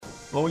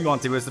All we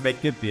wanted was to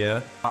make good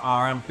beer.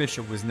 Our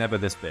ambition was never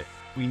this big.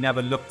 We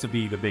never look to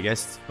be the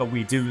biggest, but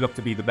we do look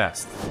to be the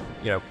best.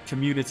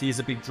 Community is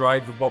a big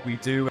drive of what we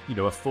do.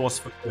 A force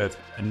for good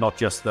and not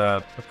just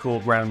a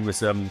cool ground with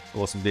some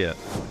awesome beer.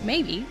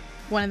 Maybe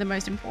one of the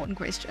most important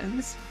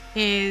questions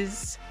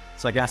is...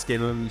 It's like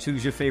asking,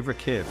 who's your favorite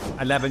kid?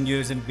 11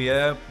 years in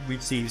beer,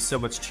 we've seen so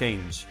much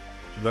change.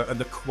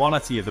 The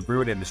quality of the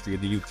brewing industry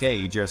in the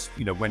UK just,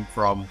 went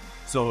from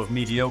sort of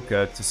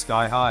mediocre to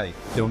sky high.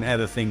 Don't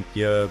ever think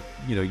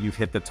you've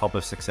hit the top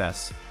of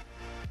success.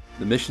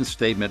 The mission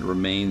statement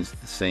remains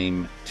the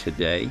same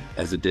today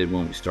as it did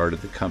when we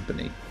started the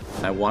company.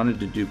 I wanted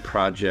to do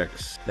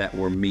projects that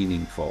were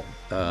meaningful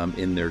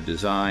in their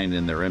design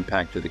and their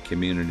impact to the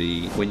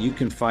community. When you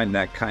can find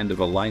that kind of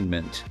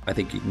alignment, I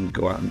think you can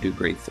go out and do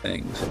great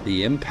things.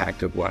 The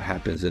impact of what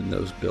happens in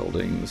those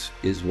buildings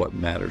is what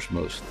matters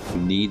most.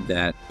 You need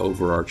that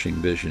overarching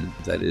vision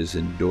that is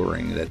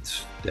enduring,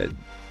 that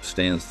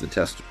stands the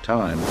test of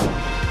time.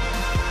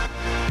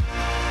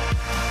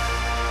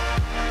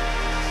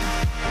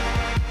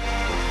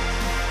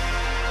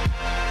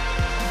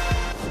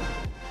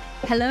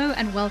 Hello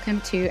and welcome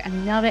to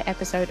another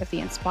episode of the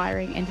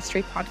Inspiring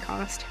Industry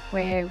Podcast,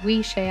 where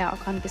we share our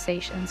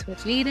conversations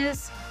with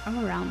leaders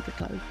from around the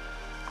globe.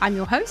 I'm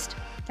your host,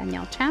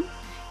 Danielle Cham,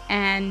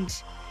 and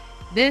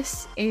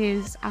this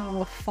is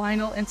our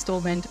final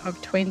installment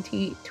of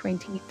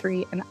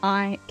 2023, and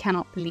I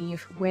cannot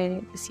believe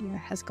where this year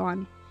has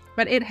gone.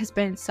 But it has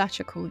been such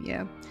a cool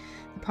year.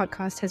 The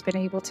podcast has been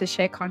able to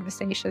share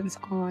conversations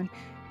on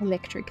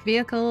electric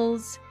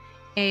vehicles,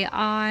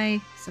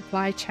 AI,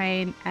 supply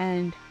chain,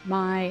 and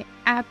my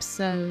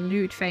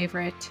absolute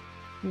favorite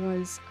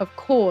was, of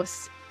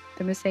course,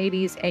 the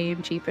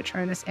Mercedes-AMG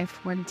Petronas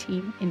F1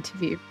 team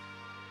interview.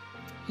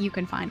 You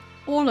can find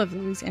all of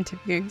those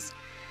interviews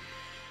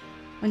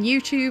on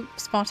YouTube,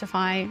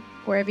 Spotify,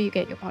 wherever you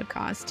get your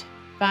podcast.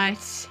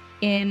 But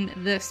in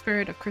the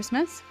spirit of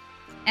Christmas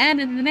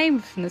and in the name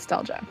of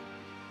nostalgia,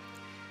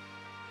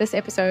 this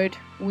episode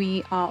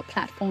we are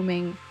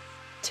platforming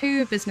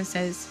two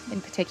businesses in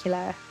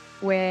particular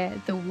where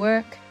the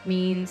work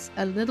means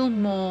a little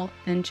more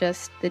than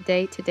just the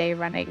day-to-day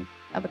running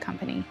of a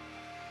company.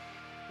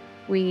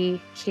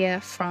 We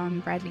hear from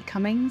Bradley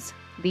Cummings,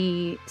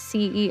 the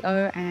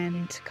CEO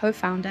and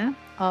co-founder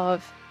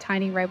of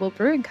Tiny Rebel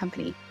Brewing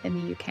Company in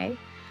the UK,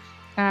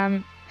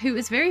 who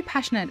is very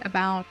passionate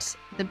about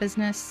the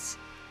business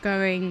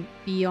going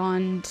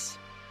beyond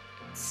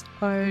its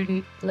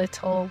own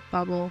little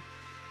bubble,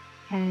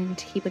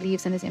 and he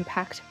believes in his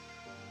impact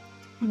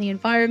on the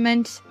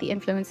environment, the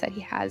influence that he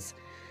has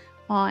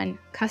on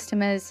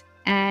customers,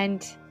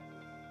 and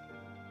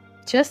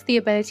just the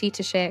ability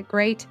to share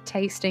great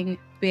tasting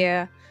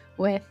beer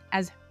with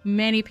as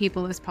many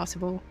people as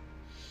possible.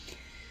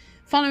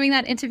 Following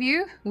that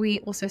interview, we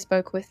also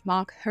spoke with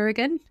Mark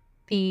Hourigan,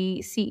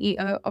 the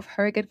CEO of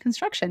Hourigan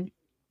Construction,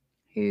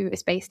 who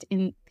is based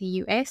in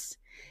the US.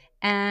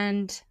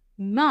 And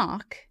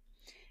Mark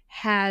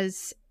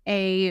has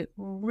a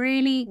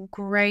really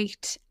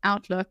great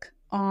outlook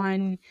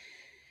on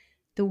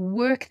the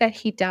work that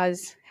he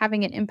does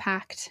having an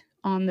impact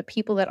on the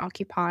people that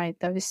occupy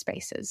those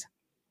spaces.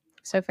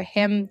 So for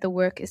him, the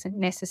work isn't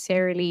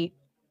necessarily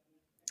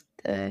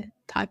the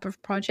type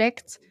of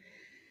project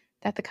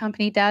that the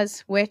company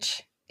does,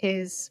 which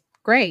is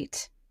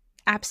great,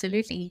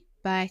 absolutely.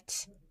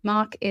 But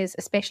Mark is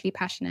especially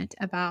passionate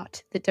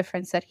about the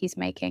difference that he's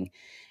making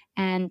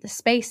and the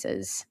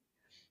spaces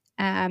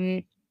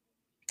and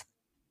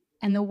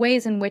the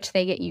ways in which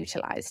they get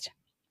utilized.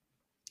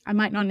 I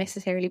might not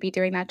necessarily be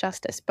doing that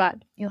justice, but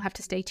you'll have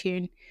to stay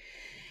tuned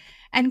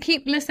and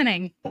keep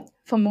listening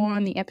for more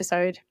on the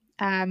episode.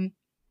 I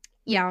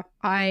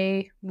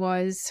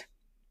was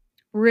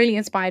really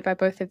inspired by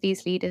both of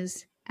these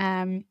leaders.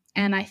 And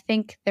I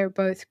think they're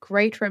both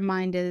great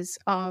reminders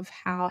of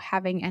how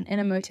having an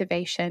inner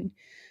motivation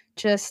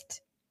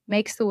just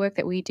makes the work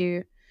that we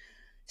do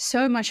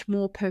so much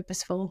more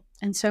purposeful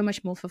and so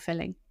much more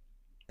fulfilling.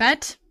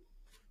 But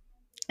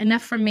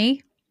enough from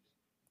me.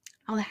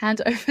 I'll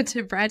hand over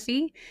to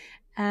Bradley,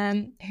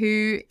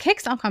 who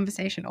kicks our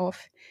conversation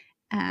off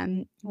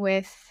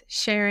with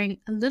sharing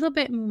a little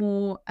bit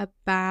more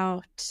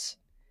about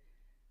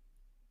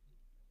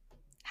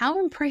how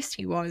impressed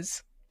he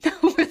was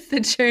with the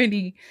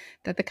journey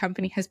that the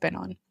company has been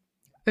on.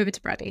 Over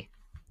to Bradley.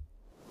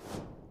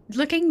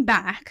 Looking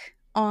back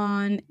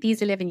on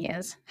these 11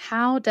 years,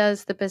 how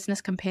does the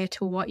business compare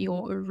to what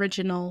your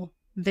original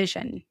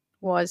vision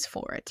was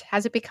for it?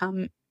 Has it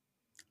become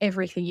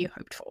everything you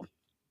hoped for?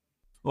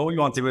 All we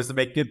wanted was to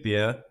make good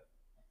beer,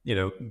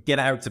 get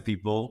out to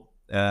people,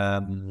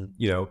 so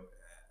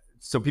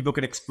people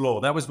could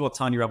explore. That was what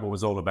Tiny Rebel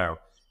was all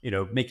about,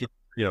 making,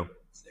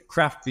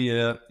 craft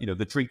beer,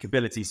 the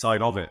drinkability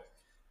side of it,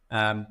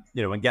 and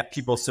get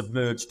people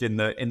submerged in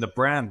the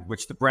brand,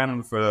 which the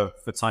brand for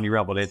Tiny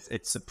Rebel,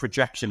 it's a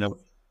projection of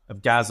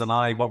Gaz and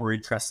I, what we're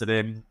interested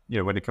in,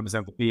 when it comes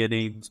down to beer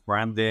names,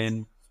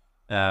 branding,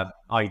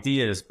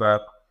 ideas.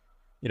 But,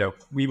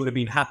 we would have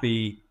been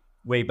happy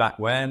way back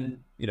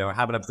when,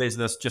 having a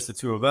business, just the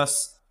two of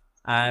us,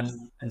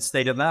 and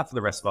stayed at that for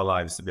the rest of our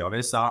lives, to be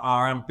honest.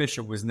 Our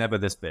ambition was never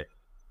this big,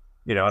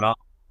 and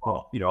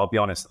I'll be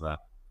honest with that.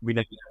 We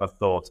never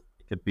thought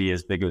it could be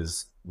as big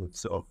as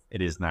sort of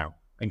it is now,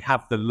 and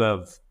have the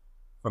love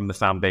from the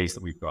fan base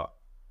that we've got.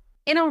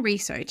 In our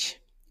research,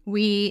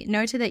 we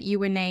noted that you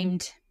were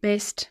named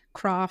Best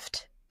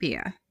Craft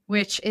Beer,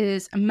 which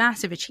is a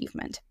massive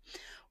achievement.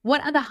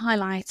 What other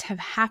highlights have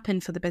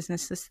happened for the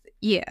business this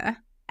year,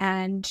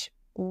 and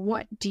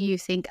what do you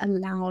think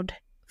allowed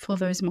for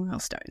those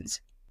milestones?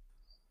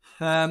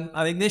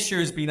 I think this year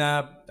has been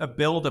a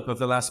build-up of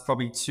the last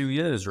probably 2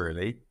 years,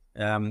 really.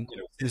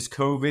 Since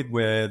COVID,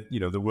 where,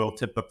 the world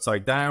tipped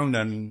upside down,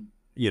 and,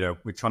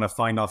 we're trying to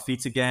find our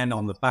feet again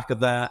on the back of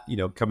that,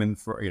 coming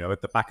for,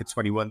 at the back of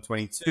 21,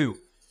 22.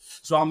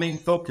 So our main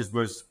focus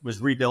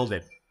was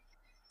rebuilding,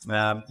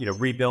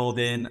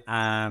 rebuilding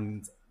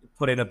and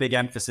putting a big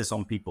emphasis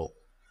on people,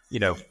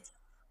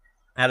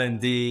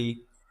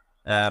 L&D,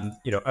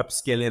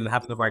 upskilling,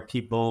 having the right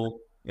people,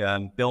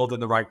 building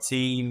the right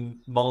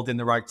team, molding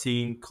the right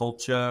team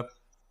culture.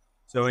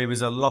 So it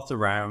was a lot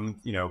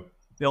around,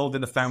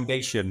 building the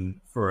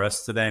foundation for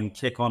us to then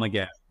kick on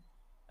again.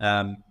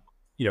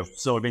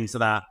 Sort of into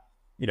that,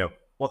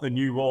 what the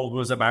new world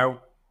was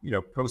about,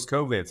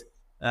 post-COVID.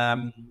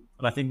 And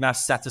I think that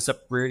set us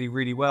up really,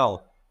 really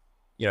well.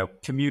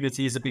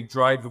 Community is a big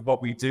drive of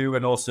what we do,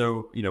 and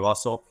also, our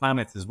sort of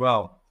planet as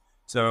well.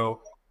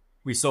 So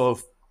we sort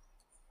of,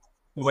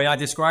 the way I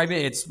describe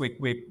it, it's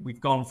we've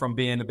gone from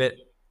being a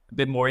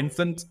bit more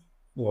infant,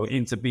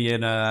 into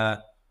being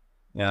a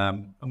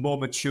more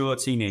mature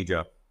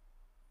teenager.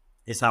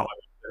 It's how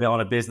I on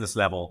a business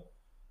level,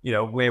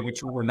 where we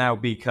will now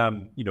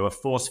become, a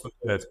force for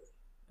good,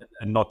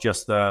 and not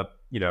just a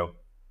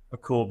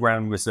cool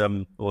brand with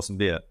some awesome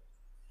beer.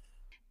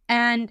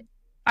 And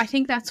I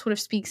think that sort of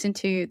speaks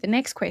into the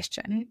next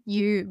question.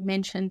 You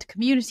mentioned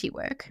community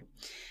work.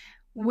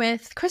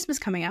 With Christmas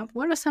coming up,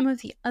 what are some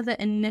of the other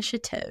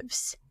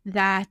initiatives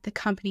that the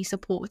company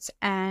supports,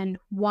 and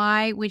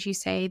why would you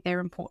say they're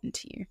important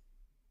to you?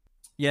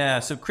 Yeah,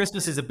 so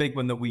Christmas is a big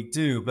one that we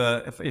do,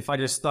 but if I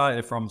just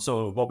started from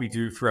sort of what we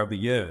do throughout the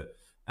year,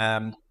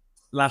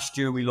 last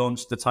year we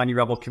launched the Tiny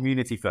Rebel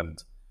Community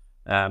Fund,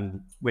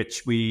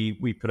 which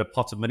we put a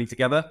pot of money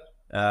together,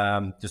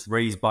 just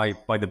raised by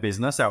the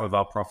business out of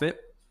our profit.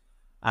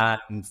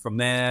 And from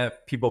there,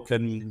 people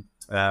can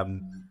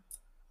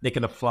they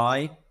can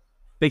apply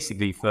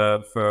basically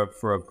for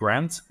a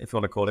grant, if you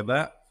want to call it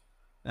that,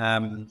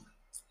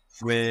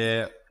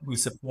 where we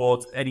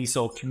support any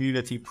sort of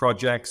community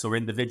projects or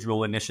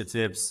individual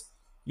initiatives,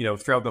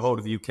 throughout the whole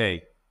of the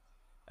UK.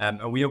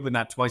 And we open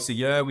that twice a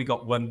year. We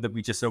got one that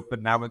we just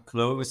opened now and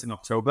closed in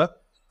October.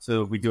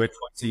 So we do it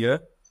twice a year.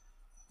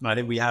 And I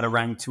think we had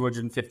around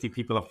 250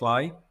 people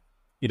apply,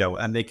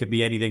 and they could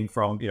be anything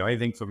from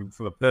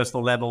a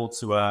personal level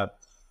to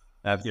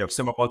if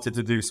someone wanted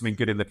to do something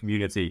good in the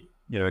community,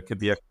 it could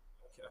be a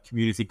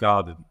community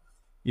garden,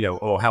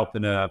 or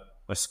helping a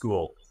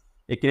school.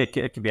 It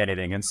could be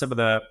anything. And some of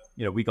the,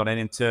 we got an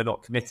internal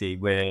committee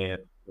where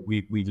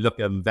we look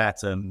and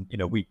vet, and,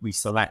 we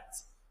select,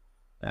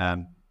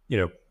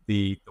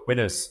 the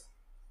winners,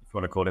 if you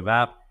want to call it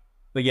that.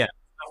 But yeah,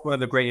 that's one of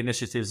the great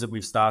initiatives that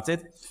we've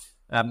started.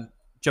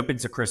 Jump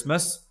into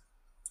Christmas.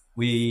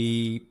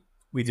 We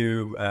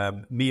do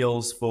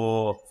meals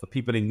for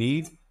people in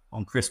need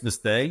on Christmas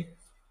Day,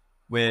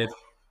 with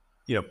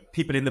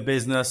people in the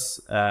business,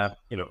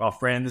 our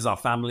friends, our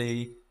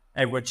family,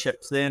 everyone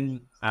chips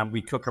in, and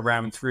we cook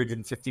around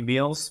 350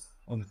 meals,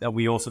 and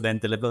we also then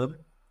deliver them,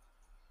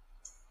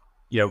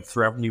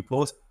 throughout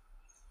Newport.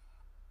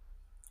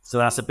 So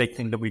that's a big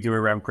thing that we do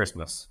around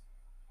Christmas.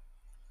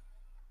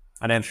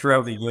 And then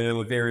throughout the year,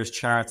 with various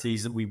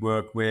charities that we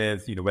work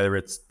with, whether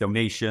it's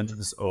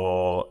donations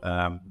or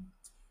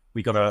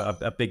we got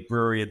a big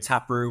brewery and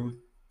tap room,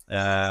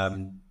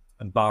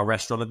 and bar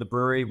restaurant at the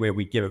brewery, where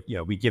we give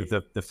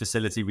the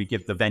facility, we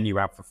give the venue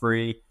out for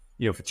free,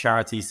 for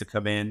charities to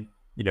come in,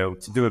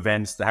 to do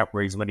events to help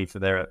raise money for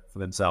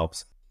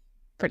themselves.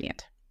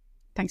 Brilliant.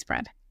 Thanks,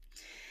 Brad.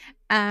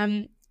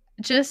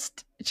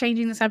 Just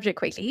changing the subject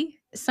quickly,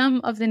 some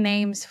of the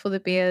names for the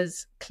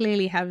beers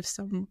clearly have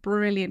some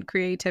brilliant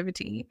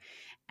creativity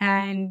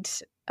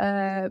and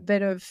a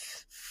bit of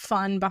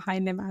fun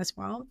behind them as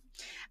well.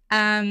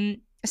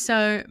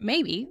 So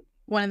maybe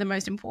one of the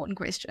most important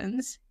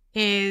questions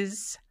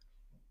is,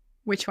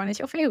 which one is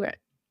your favorite?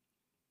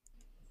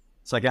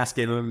 It's like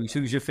asking,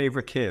 who's your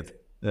favorite kid?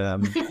 I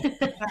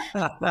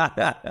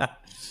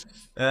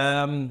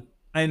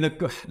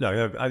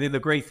think the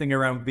great thing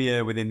around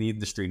beer within the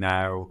industry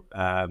now,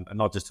 and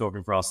not just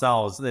talking for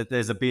ourselves,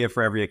 there's a beer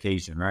for every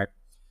occasion, right?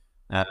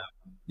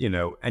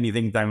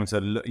 Anything down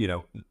to,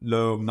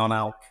 low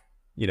non-alc,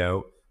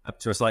 up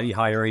to a slightly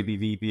higher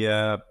ABV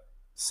beer,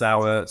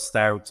 sour,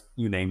 stout,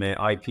 you name it,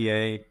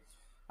 IPA.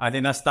 I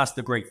think that's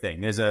the great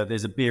thing. There's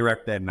a beer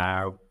out there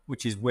now,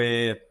 which is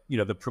where,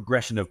 the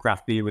progression of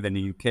craft beer within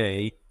the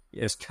UK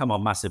has come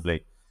on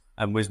massively,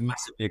 and was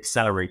massively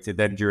accelerated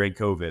then during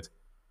COVID.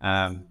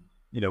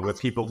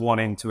 with people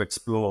wanting to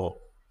explore,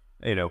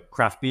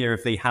 craft beer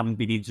if they haven't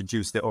been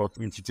introduced it or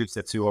introduced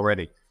it to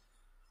already.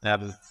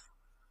 But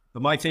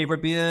my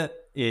favorite beer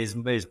is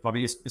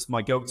probably it's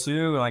my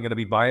go-to, and I'm going to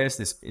be biased.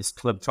 Is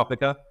Club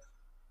Tropica.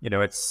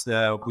 It's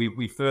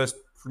we first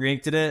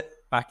created it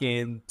back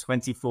in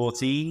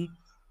 2014.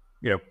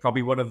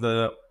 Probably one of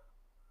the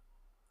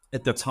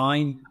at the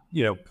time,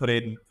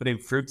 putting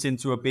fruits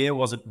into a beer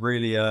wasn't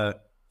really a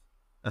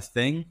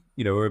thing.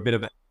 We're a bit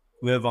of a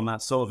live on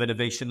that sort of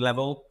innovation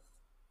level,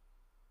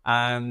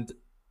 and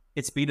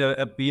it's been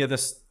a beer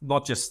that's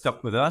not just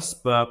stuck with us,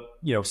 but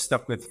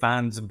stuck with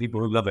fans and people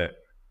who love it.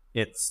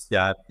 It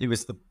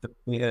was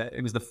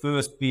the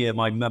first beer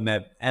my mum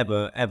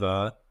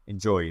ever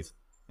enjoyed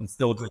and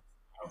still drinks.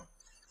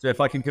 So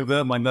if I can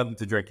convert my mum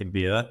to drinking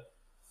beer,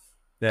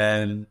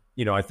 then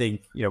I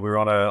think we're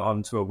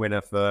onto a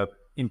winner for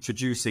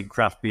introducing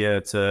craft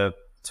beer to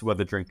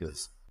other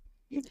drinkers.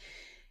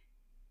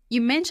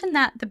 You mentioned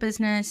that the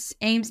business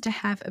aims to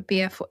have a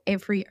beer for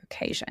every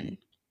occasion.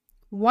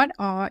 What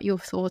are your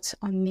thoughts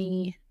on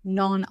the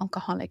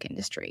non-alcoholic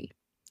industry?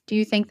 Do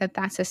you think that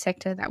that's a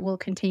sector that will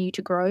continue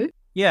to grow?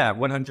 Yeah,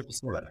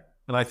 100%.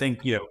 And I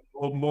think,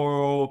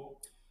 more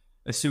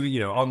as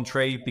soon, on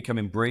trade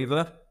becoming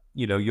braver,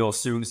 you'll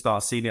soon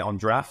start seeing it on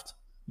draft,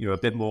 a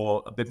bit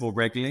more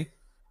regularly,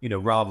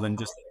 rather than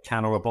just a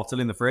can or a bottle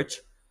in the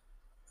fridge.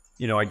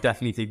 I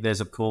definitely think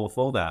there's a call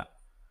for that.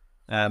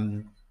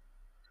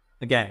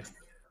 Again,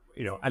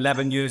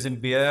 11 years in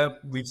beer,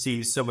 we've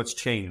seen so much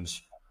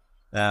change.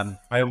 I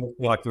almost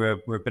feel like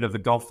we're a bit of the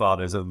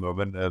godfathers at the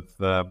moment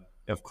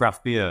of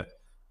craft beer.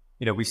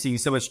 We've seen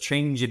so much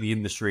change in the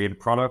industry and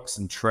products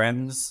and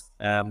trends.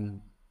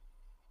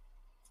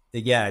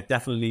 Yeah,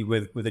 definitely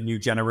with a new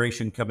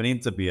generation coming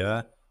into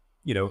beer,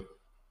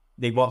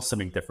 they want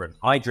something different.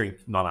 I drink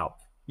non-alc.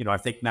 I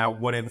think now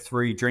 1 in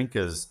 3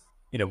 drinkers,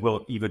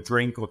 will either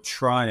drink or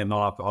try a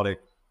non-alcoholic,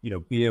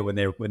 beer when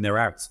they're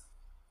out.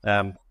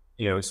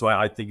 So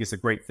I think it's a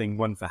great thing,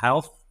 one for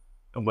health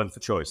and one for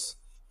choice.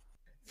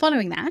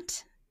 Following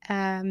that,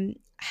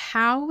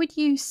 how would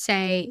you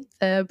say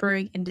the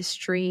brewing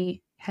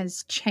industry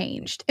has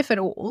changed, if at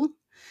all,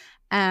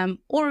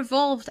 or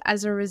evolved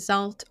as a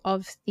result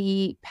of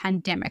the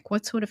pandemic?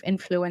 What sort of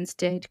influence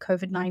did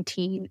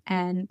COVID-19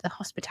 and the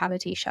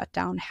hospitality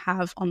shutdown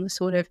have on the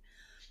sort of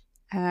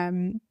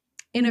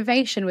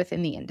innovation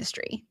within the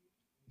industry?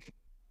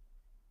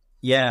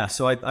 Yeah,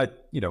 so I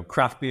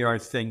craft beer, I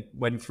think,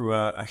 went through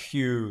a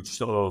huge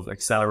sort of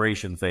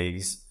acceleration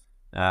phase.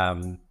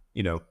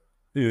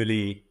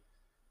 Early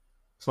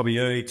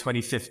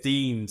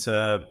 2015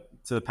 to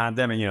the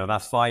pandemic.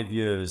 That's 5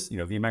 years.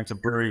 The amount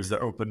of breweries that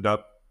opened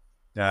up,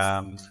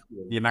 the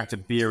amount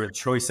of beer and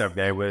choice out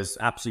there was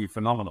absolutely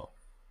phenomenal.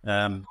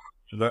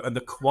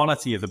 The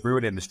quality of the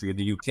brewing industry in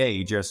the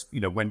UK just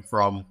went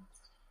from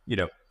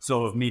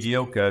sort of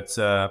mediocre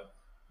to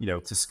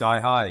to sky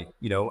high,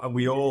 and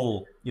we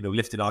all,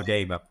 lifted our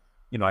game up.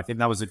 I think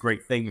that was a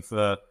great thing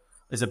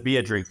as a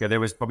beer drinker. There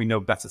was probably no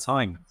better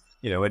time,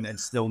 and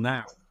still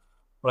now.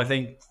 But I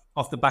think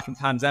off the back of the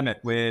pandemic,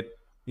 where,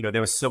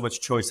 there was so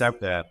much choice out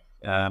there,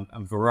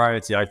 and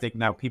variety, I think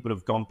now people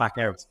have gone back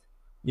out,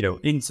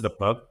 into the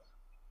pub,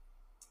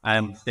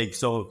 and they've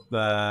sort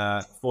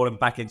of fallen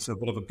back into a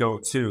bit of a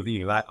go-to.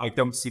 I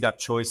don't see that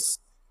choice,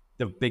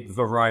 the big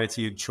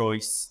variety of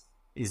choice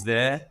is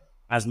there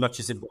as much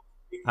as it was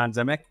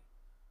pandemic.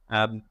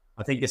 I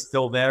think it's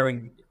still there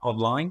in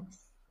online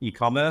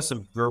e-commerce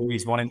and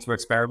breweries wanting to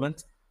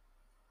experiment.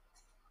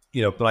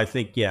 But I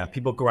think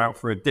people go out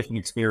for a different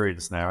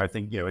experience now. I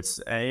think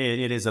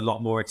it is a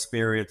lot more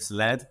experience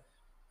led.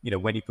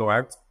 When you go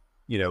out,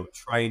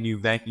 try new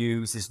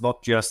venues. It's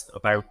not just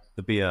about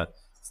the beer.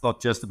 It's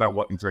not just about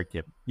what you're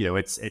drinking.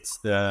 It's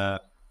the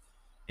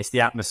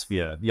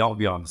atmosphere, the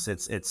ambiance.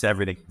 It's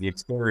everything, the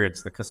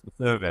experience, the customer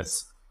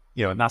service.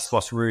 And that's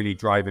what's really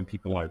driving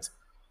people out.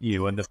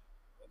 And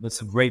there's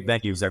some great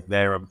venues out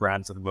there and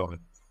brands at the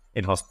moment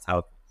in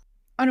hospitality.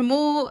 On a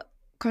more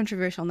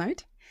controversial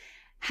note,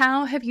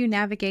 how have you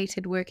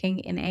navigated working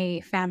in a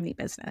family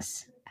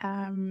business?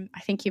 I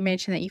think you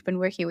mentioned that you've been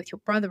working with your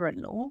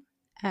brother-in-law.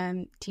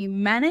 Do you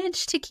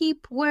manage to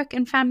keep work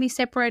and family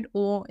separate,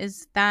 or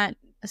is that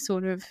a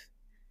sort of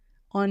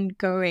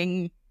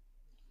ongoing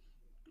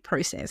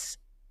process?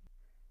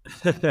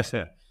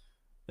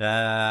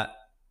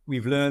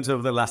 We've learned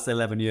over the last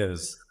 11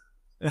 years.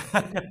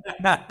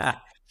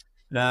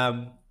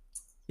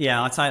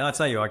 I'll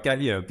tell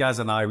you, Gaz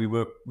and I, we've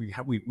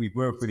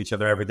worked with each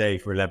other every day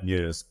for 11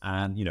 years,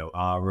 and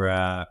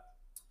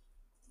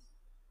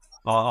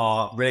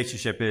our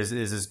relationship is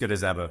as good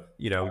as ever.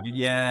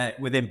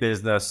 Within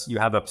business you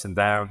have ups and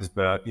downs,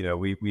 but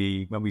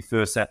we when we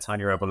first set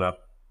Tiny Rebel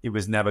up, it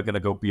was never going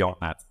to go beyond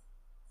that.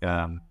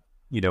 And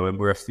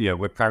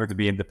we're proud to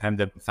be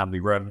independent and family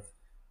run.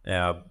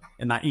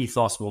 And that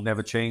ethos will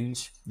never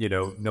change.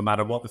 No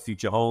matter what the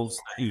future holds,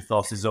 that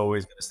ethos is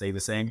always going to stay the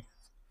same.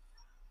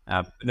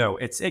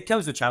 It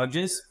comes with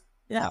challenges,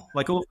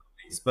 like all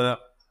things. But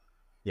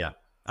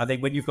I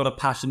think when you've got a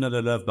passion and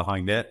a love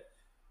behind it,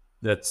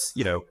 that's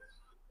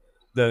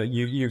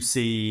you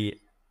see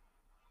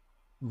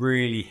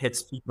really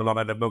hits people on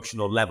an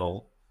emotional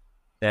level,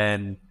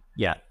 then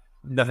yeah,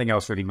 nothing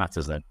else really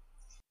matters then.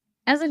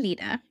 As a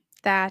leader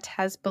that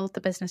has built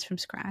the business from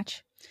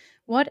scratch,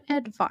 what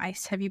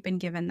advice have you been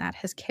given that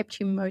has kept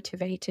you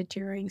motivated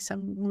during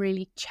some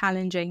really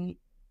challenging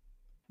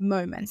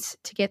moments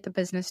to get the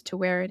business to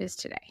where it is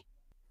today?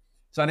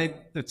 So I think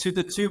the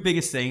two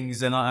biggest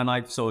things, and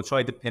I've sort of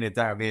tried to pin it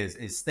down,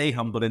 is stay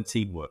humble and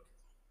teamwork.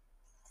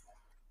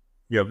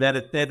 They're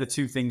the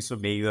two things for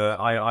me that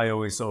I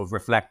always sort of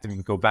reflect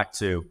and go back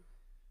to.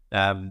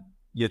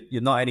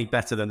 You're not any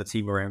better than the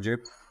team around you,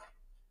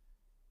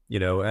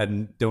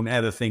 and don't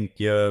ever think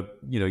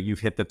you've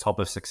hit the top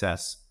of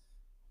success,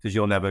 because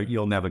you'll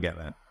never get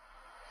there.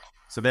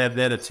 So they're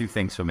the two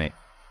things for me.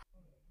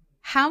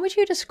 How would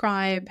you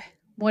describe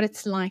what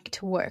it's like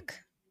to work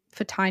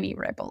for Tiny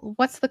Rebel?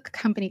 What's the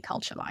company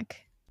culture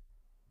like?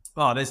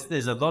 Oh,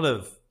 there's a lot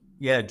of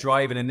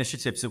drive and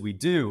initiatives that we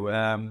do.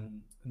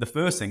 The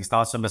first thing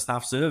starts from a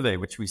staff survey,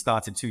 which we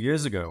started 2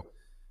 years ago.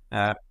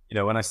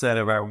 When I said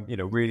around,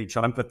 really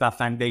trying to put that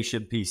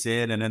foundation piece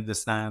in and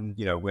understand,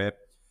 we're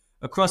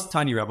across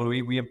Tiny Rebel,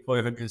 we employ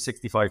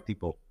 165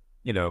 people.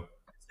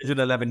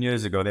 11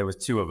 years ago, there was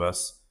 2 of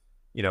us.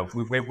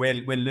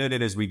 We're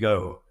learning as we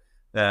go,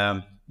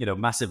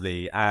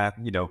 massively.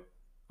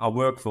 Our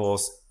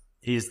workforce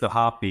is the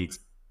heartbeat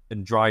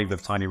and drive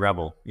of Tiny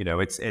Rebel.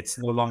 It's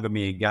no longer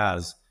me and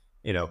Gaz.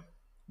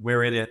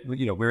 We're in it.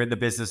 We're in the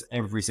business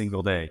every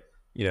single day.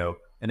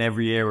 And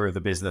every area of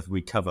the business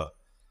we cover.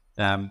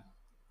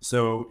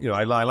 So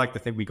I like to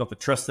think we got the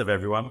trust of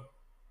everyone.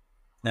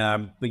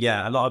 But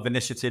yeah, a lot of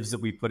initiatives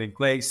that we put in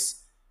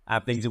place,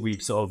 things that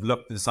we've sort of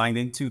looked and signed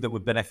into that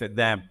would benefit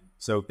them.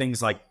 So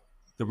things like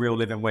the real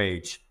living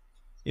wage,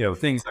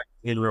 things like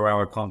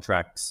 0-hour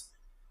contracts,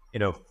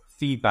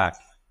 feedback.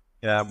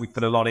 We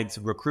put a lot into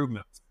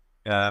recruitment,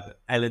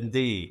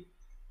 L&D.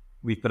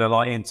 We put a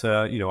lot into,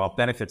 our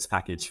benefits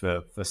package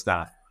for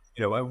staff,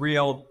 a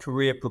real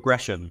career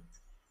progression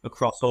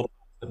across all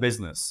the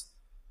business.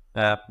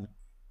 And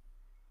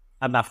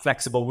that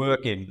flexible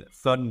working,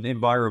 fun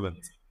environment,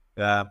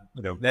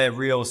 they're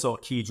real sort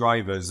of key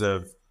drivers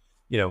of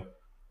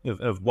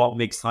what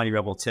makes Tiny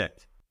Rebel tick.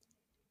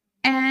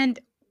 And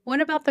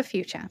what about the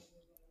future?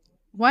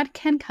 What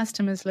can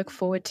customers look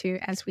forward to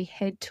as we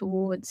head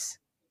towards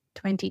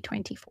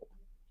 2024?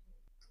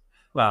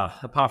 Well,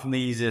 apart from the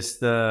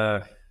easiest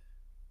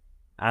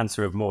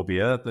answer of more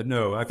beer, but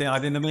no, I think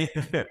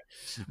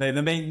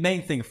the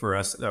main thing for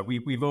us,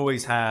 we've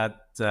always had,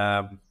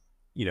 the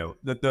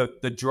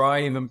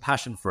drive and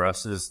passion for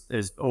us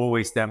is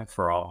always stemmed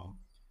from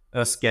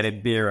us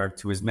getting beer out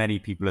to as many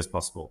people as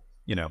possible.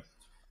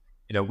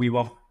 We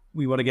want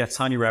to get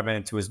Tiny Rebel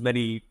into as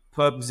many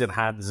pubs and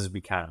hands as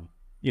we can.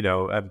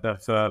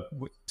 To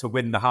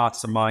win the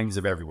hearts and minds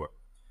of everyone.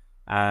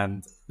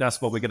 And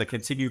that's what we're going to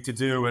continue to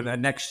do.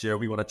 And next year,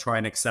 we want to try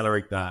and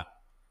accelerate that,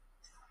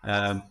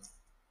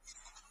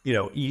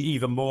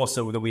 even more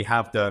so than we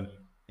have done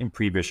in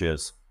previous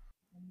years.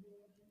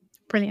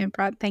 Brilliant,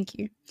 Brad. Thank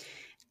you.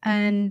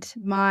 And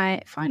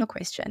my final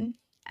question,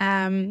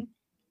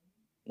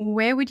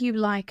 where would you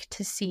like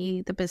to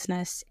see the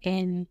business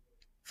in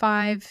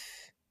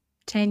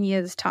 5-10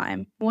 years'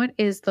 time? What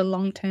is the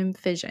long-term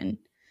vision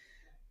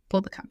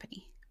for the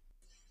company?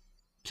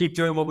 Keep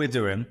doing what we're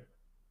doing.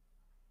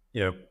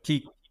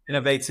 Keep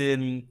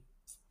innovating,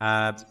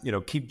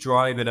 keep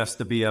driving us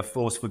to be a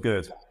force for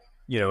good,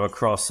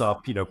 across our,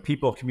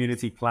 people,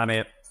 community,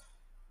 planet.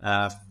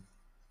 I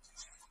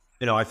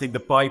think the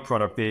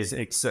byproduct is,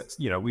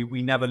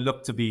 we never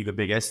look to be the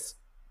biggest,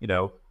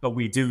 but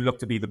we do look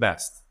to be the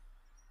best.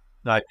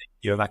 And I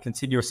think, that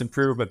continuous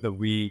improvement that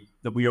we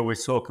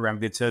always talk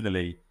around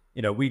internally,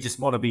 we just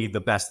want to be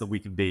the best that we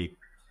can be.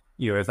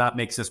 If that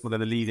makes us one of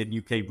the leading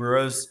UK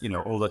brewers,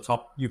 or the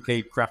top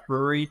UK craft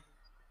brewery,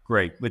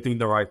 great, we're doing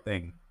the right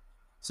thing.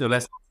 So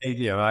let's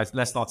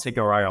not take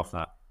our eye off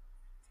that.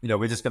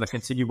 We're just going to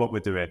continue what we're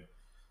doing.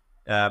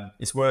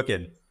 It's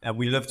working, and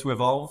we love to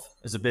evolve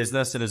as a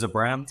business and as a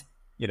brand.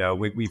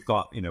 We've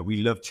got,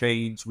 we love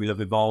change, we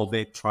love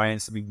evolving, trying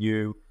something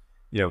new.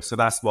 So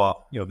that's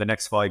what the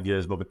next 5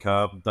 years will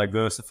become,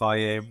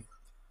 diversifying.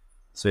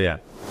 So yeah,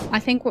 I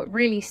think what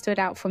really stood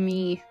out for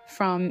me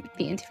from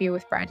the interview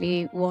with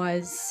Bradley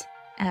was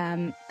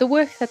the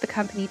work that the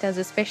company does,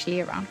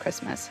 especially around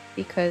Christmas,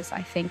 because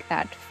I think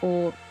that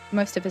for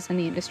most of us in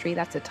the industry,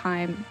 that's a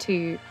time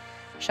to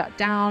shut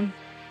down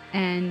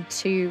and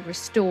to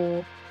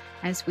restore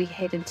as we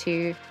head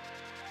into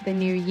the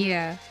new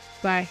year.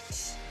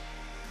 But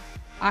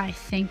I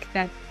think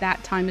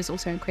that time is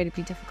also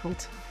incredibly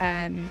difficult,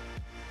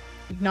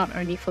 not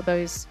only for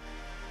those,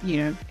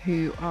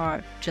 who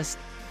are just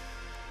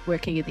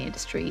working in the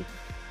industry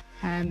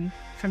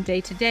from day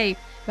to day,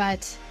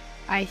 but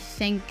I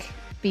think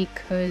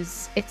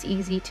because it's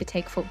easy to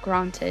take for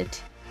granted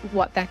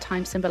what that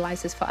time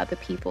symbolizes for other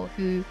people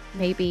who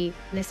may be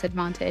less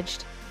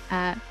advantaged,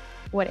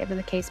 whatever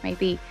the case may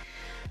be.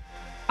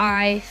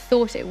 I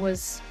thought it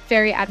was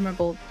very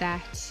admirable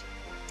that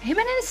him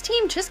and his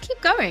team just keep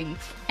going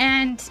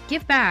and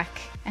give back.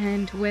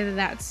 And whether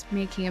that's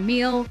making a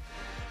meal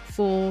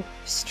for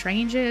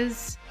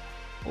strangers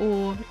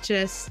or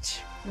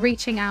just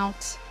reaching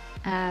out,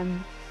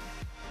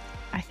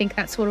 I think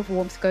that sort of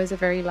warmth goes a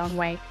very long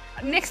way.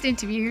 Next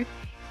interview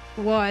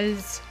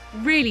was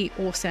really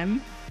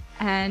awesome,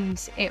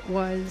 and it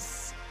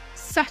was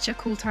such a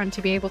cool time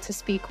to be able to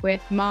speak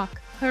with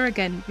Mark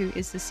Hourigan, who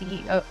is the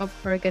CEO of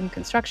Hourigan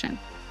Construction.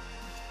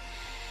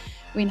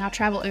 We now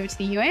travel over to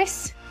the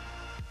US,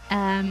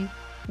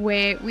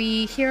 where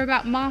we hear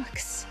about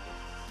Mark's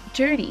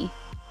journey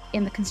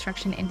in the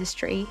construction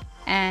industry,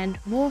 and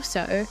more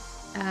so,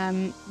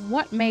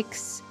 what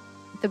makes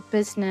the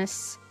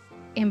business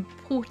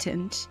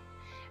important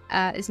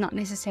is not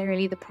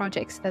necessarily the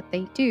projects that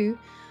they do,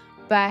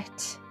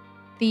 but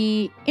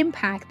the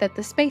impact that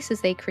the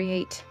spaces they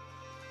create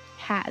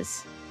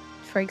has.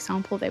 For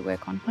example, they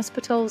work on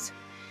hospitals,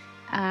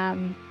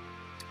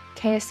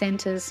 care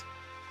centers,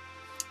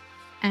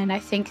 and I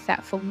think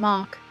that for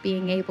Mark,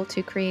 being able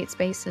to create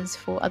spaces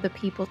for other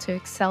people to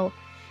excel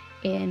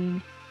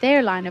in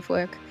their line of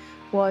work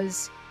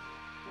was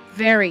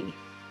very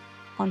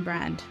on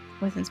brand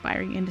with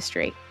Inspiring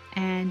Industry.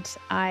 And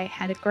I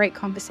had a great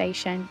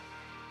conversation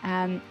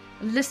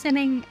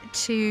listening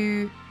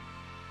to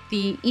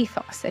the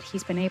ethos that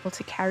he's been able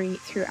to carry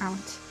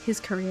throughout his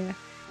career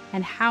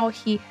and how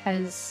he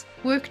has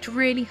worked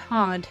really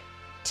hard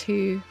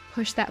to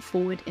push that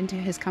forward into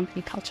his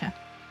company culture.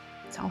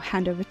 So I'll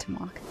hand over to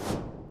Mark.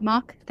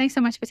 Mark, thanks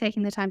so much for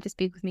taking the time to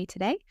speak with me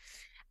today.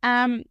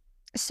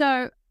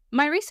 So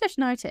my research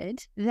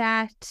noted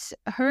that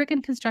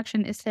Hourigan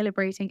Construction is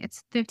celebrating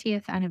its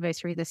 30th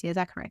anniversary this year. Is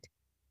that correct?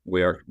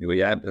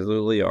 We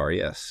absolutely are,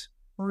 yes.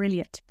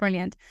 Brilliant.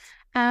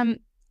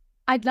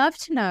 I'd love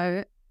to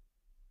know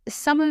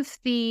some of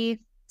the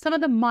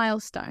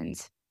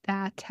milestones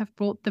that have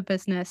brought the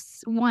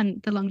business, one,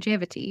 the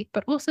longevity,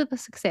 but also the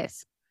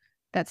success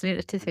that's led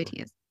it to 30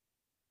 years.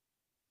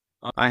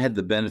 I had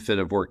the benefit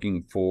of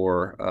working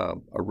for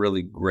a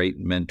really great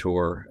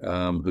mentor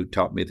who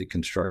taught me the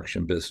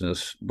construction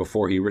business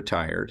before he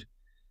retired.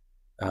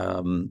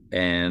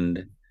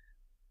 And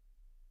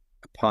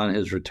upon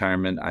his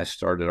retirement, I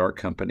started our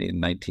company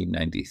in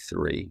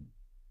 1993.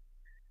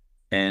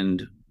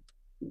 And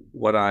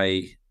what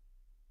I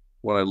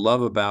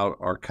love about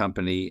our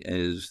company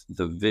is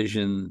the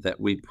vision that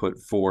we put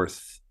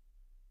forth,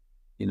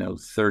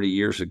 30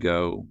 years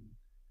ago.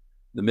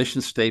 The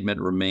mission statement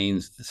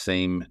remains the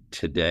same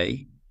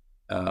today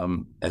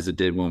as it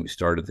did when we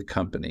started the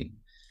company.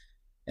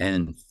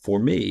 And for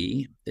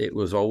me, it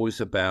was always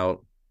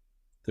about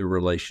the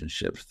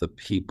relationships, the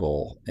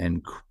people,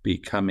 and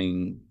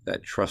becoming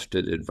that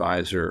trusted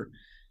advisor.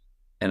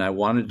 And I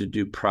wanted to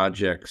do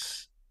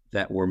projects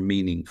that were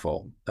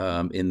meaningful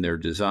in their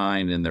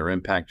design, in their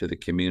impact to the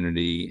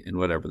community, and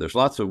whatever. There's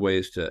lots of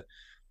ways to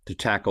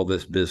tackle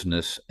this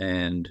business.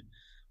 And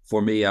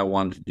for me, I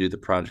wanted to do the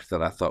project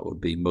that I thought would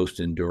be most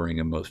enduring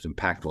and most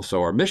impactful.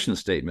 So our mission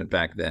statement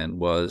back then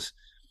was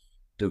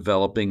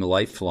developing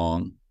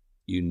lifelong,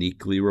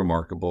 uniquely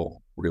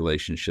remarkable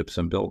relationships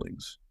and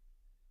buildings.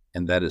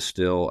 And that is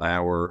still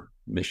our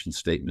mission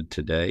statement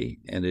today.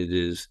 And it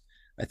is,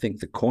 I think,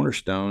 the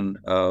cornerstone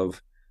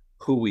of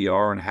who we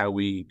are and how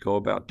we go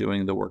about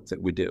doing the work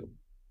that we do.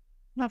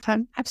 Love that.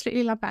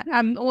 Absolutely love that.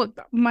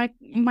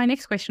 My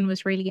next question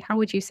was really, how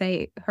would you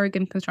say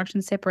Hourigan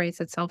Construction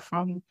separates itself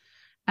from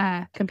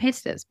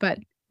competitors? But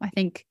I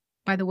think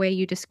by the way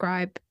you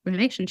describe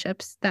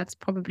relationships, that's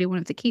probably one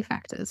of the key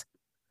factors.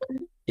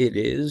 It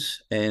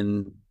is.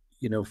 And,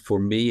 for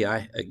me,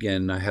 I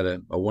had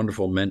a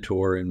wonderful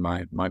mentor in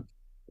my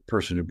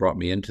person who brought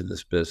me into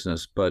this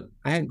business, but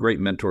I had great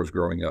mentors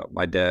growing up.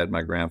 My dad,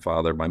 my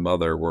grandfather, my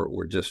mother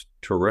were just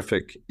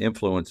terrific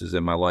influences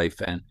in my life.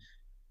 And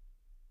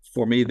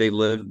for me, they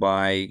lived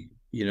by,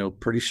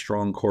 pretty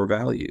strong core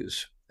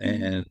values.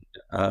 And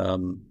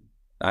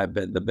I've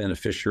been the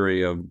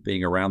beneficiary of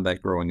being around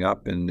that growing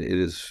up, and it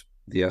is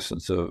the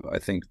essence of, I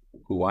think,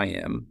 who I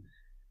am.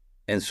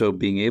 And so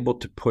being able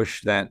to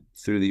push that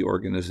through the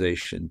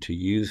organization, to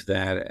use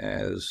that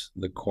as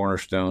the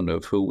cornerstone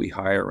of who we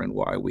hire and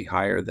why we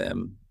hire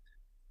them,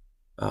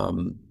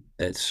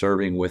 that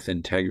serving with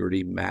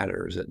integrity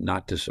matters, that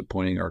not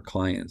disappointing our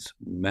clients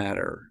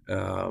matter,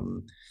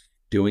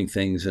 doing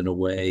things in a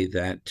way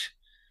that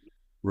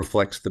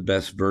reflects the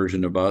best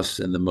version of us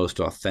in the most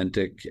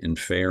authentic and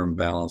fair and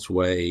balanced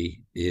way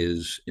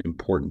is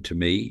important to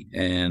me,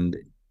 and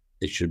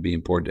it should be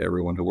important to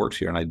everyone who works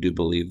here, and I do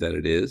believe that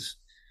it is.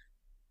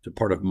 So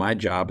part of my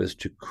job is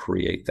to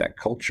create that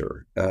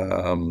culture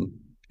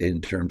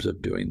in terms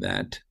of doing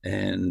that,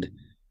 and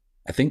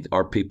I think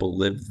our people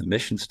live the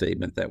mission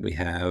statement that we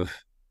have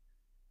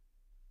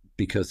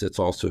because it's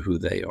also who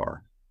they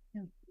are.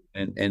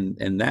 Yeah.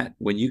 And that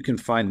when you can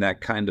find that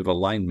kind of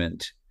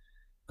alignment,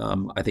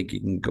 I think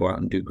you can go out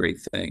and do great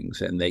things,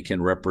 and they can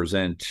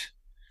represent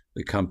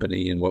the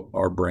company and what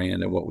our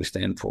brand and what we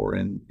stand for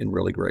in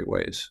really great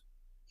ways.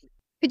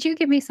 Could you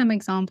give me some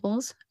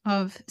examples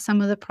of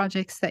some of the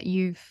projects that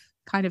you've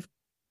kind of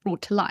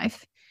brought to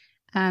life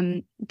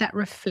that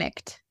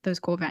reflect those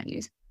core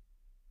values?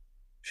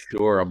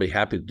 Sure, I'll be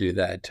happy to do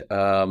that.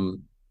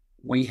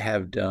 We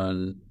have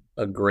done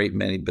a great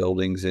many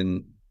buildings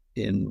in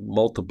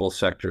multiple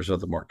sectors of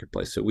the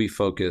marketplace. So we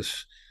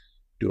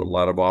do a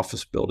lot of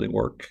office building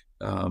work,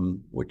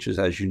 which is,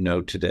 as you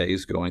know, today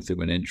is going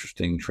through an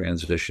interesting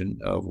transition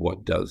of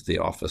what does the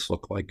office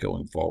look like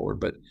going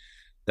forward. But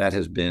that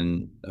has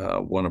been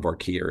one of our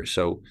key areas.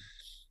 So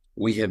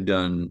we have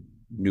done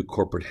new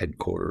corporate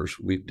headquarters.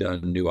 We've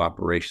done new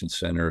operations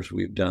centers.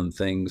 We've done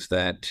things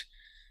that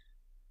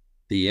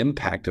the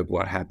impact of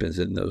what happens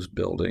in those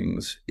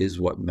buildings is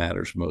what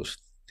matters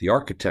most. The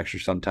architecture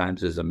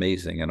sometimes is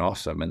amazing and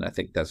awesome, and I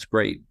think that's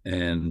great.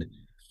 And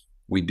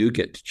we do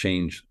get to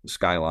change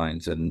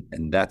skylines, and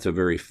that's a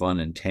very fun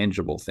and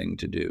tangible thing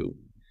to do.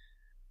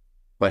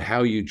 But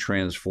how you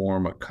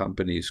transform a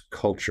company's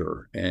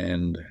culture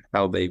and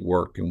how they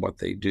work and what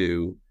they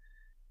do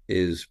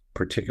is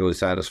particularly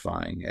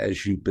satisfying.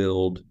 As you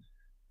build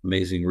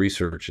amazing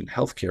research and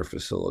healthcare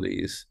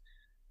facilities,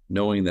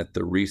 knowing that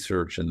the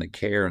research and the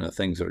care and the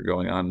things that are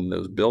going on in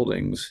those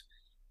buildings,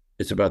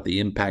 it's about the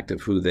impact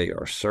of who they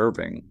are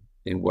serving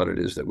in what it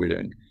is that we're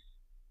doing.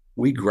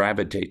 We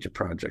gravitate to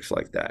projects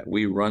like that.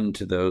 We run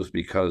to those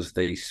because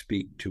they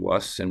speak to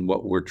us, and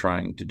what we're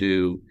trying to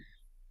do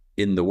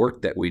in the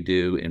work that we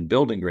do in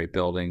building great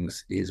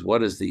buildings is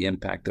what is the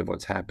impact of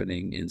what's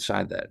happening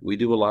inside that. We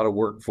do a lot of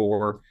work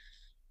for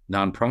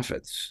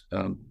nonprofits.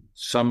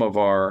 Some of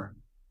our,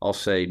 I'll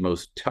say,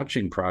 most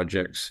touching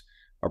projects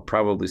are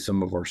probably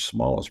some of our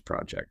smallest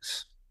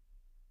projects.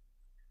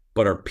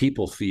 But our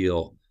people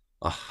feel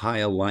a high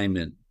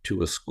alignment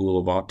to a school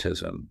of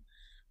autism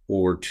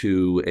or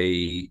to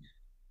a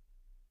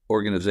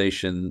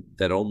organization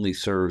that only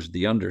serves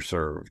the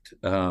underserved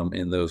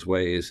in those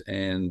ways.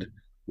 And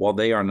while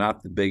they are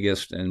not the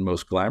biggest and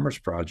most glamorous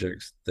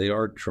projects, they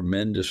are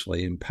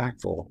tremendously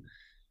impactful.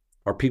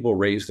 Our people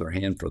raise their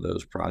hand for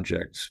those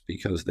projects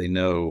because they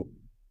know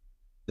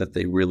that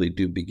they really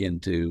do begin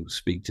to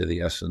speak to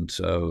the essence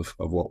of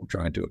what we're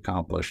trying to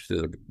accomplish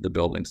through the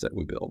buildings that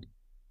we build.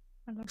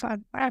 I love that.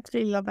 I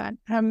absolutely love that.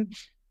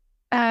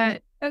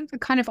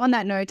 Kind of on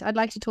that note, I'd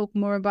like to talk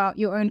more about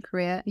your own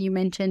career. You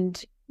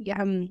mentioned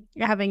you're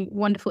having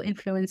wonderful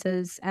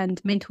influences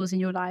and mentors in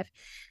your life.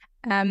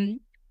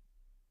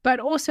 But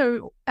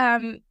also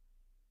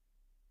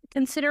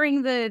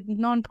considering the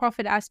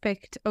nonprofit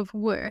aspect of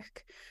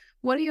work,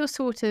 what are your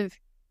sort of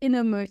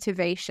inner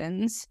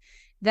motivations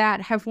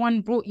that have,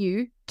 one, brought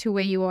you to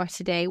where you are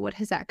today? What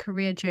has that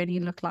career journey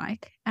looked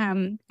like?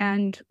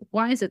 And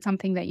why is it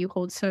something that you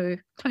hold so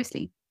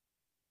closely?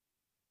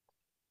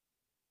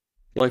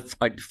 Well,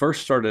 I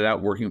first started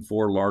out working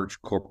for a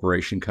large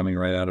corporation coming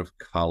right out of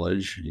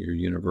college, your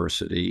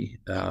university,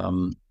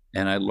 and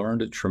I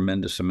learned a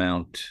tremendous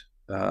amount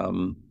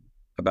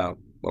about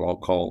what I'll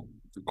call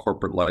the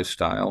corporate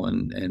lifestyle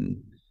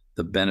and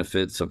the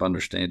benefits of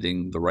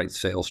understanding the right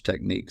sales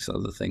techniques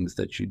of the things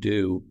that you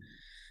do.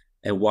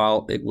 And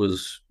while it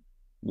was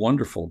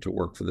wonderful to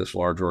work for this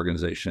large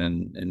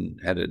organization and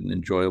had an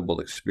enjoyable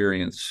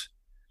experience,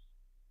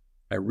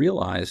 I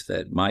realized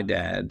that my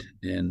dad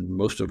and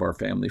most of our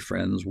family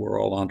friends were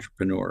all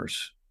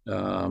entrepreneurs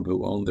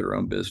who owned their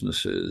own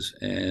businesses.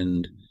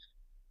 And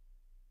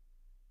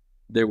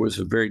there was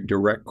a very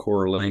direct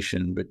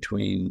correlation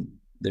between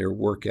their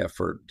work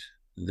effort,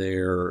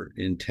 their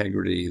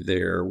integrity,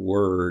 their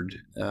word,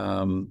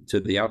 to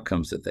the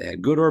outcomes that they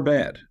had, good or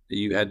bad.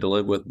 You had to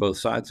live with both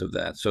sides of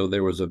that. So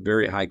there was a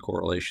very high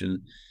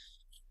correlation.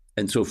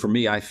 And so for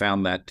me, I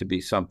found that to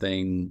be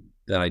something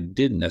that I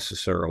didn't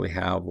necessarily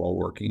have while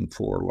working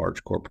for a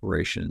large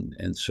corporation.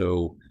 And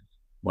so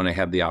when I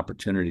had the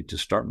opportunity to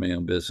start my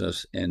own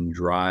business and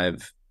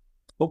drive,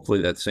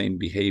 hopefully, that same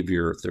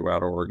behavior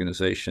throughout our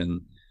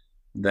organization,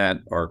 that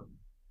our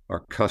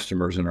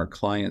customers and our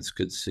clients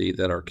could see,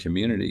 that our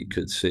community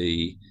could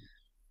see,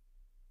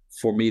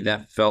 for me,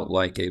 that felt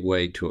like a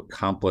way to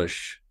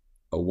accomplish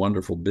a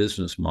wonderful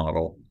business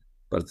model,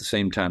 but at the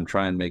same time,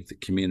 try and make the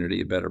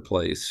community a better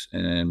place.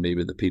 And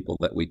maybe the people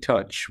that we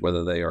touch,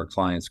 whether they are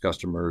clients,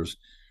 customers,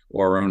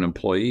 or our own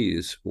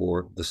employees,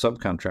 or the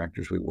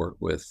subcontractors we work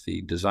with,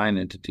 the design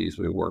entities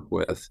we work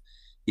with,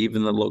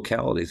 even the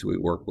localities we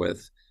work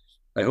with,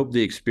 I hope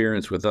the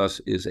experience with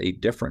us is a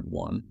different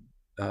one,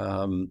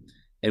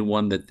 and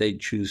one that they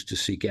choose to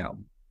seek out.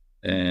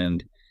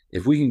 And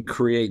if we can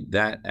create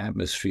that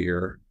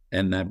atmosphere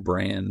and that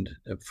brand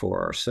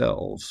for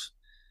ourselves,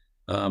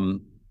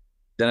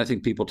 then I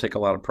think people take a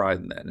lot of pride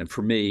in that. And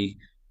for me,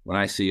 when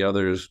I see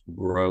others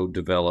grow,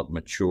 develop,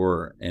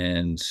 mature,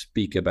 and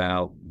speak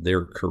about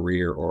their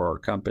career or our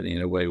company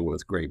in a way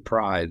with great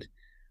pride,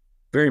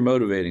 very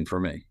motivating for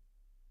me.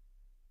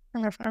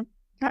 I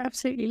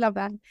absolutely love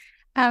that.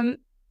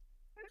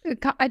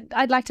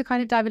 I'd like to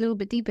kind of dive a little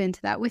bit deeper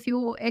into that. With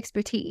your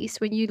expertise,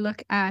 when you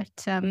look at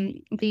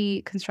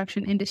the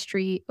construction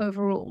industry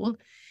overall,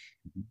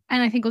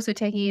 and I think also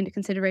taking into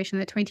consideration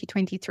that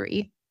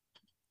 2023,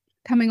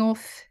 coming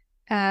off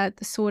the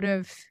sort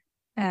of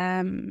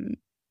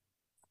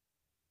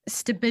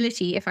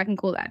stability, if I can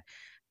call that,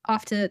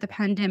 after the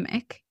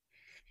pandemic,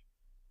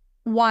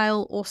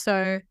 while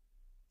also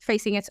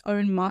facing its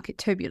own market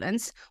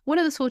turbulence. What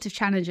are the sorts of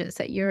challenges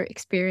that you're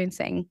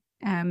experiencing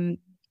in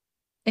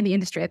the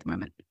industry at the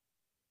moment?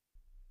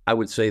 I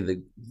would say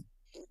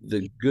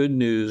the good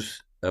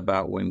news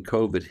about when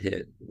COVID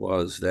hit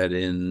was that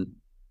in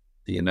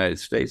the United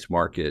States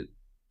market,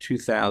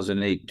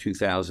 2008,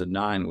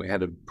 2009, we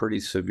had a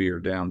pretty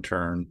severe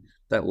downturn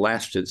that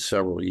lasted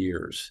several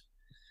years.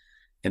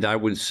 And I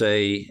would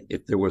say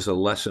if there was a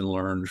lesson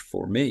learned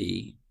for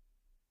me,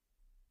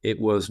 it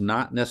was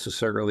not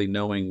necessarily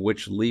knowing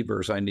which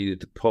levers I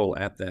needed to pull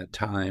at that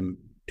time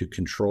to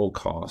control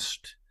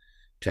cost,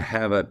 to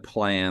have a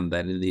plan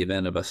that in the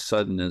event of a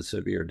sudden and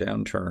severe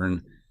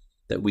downturn,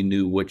 that we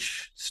knew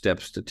which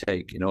steps to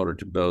take in order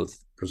to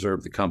both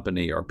preserve the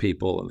company, our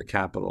people, and the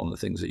capital, and the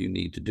things that you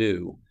need to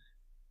do.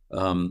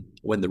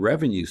 When the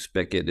revenue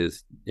spigot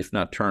is, if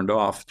not turned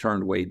off,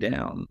 turned way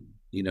down,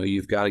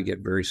 you've got to get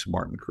very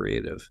smart and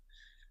creative.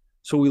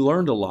 So we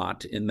learned a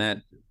lot in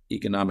that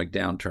economic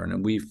downturn,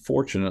 and we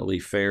fortunately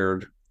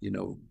fared,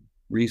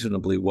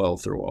 reasonably well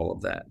through all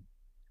of that.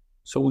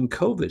 So when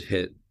COVID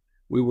hit,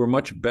 we were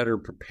much better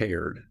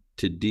prepared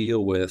to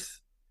deal with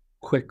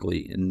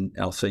quickly, and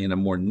I'll say in a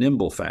more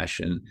nimble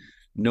fashion,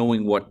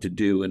 knowing what to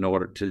do in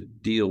order to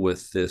deal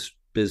with this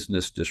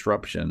business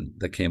disruption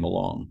that came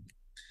along.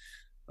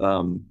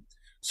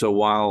 So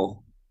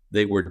while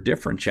they were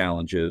different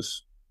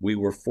challenges, we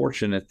were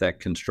fortunate that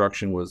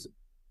construction was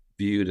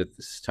viewed at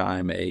this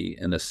time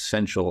an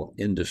essential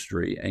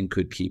industry and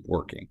could keep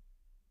working.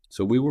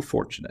 So we were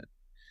fortunate.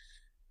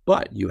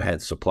 But you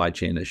had supply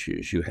chain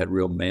issues, you had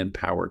real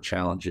manpower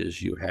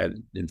challenges, you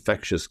had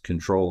infectious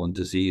control and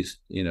disease,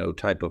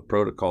 type of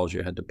protocols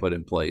you had to put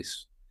in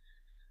place.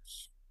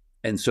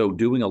 And so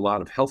doing a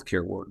lot of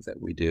healthcare work that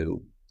we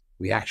do,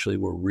 we actually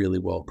were really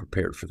well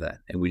prepared for that.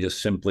 And we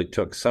just simply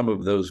took some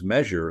of those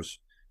measures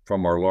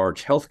from our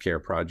large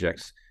healthcare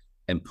projects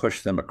and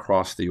pushed them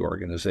across the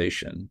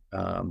organization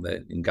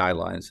in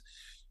guidelines.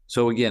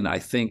 So again, I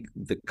think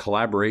the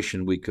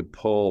collaboration we could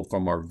pull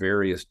from our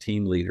various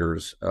team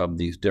leaders of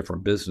these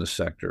different business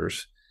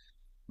sectors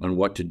on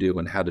what to do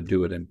and how to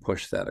do it and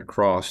push that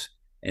across,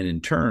 and in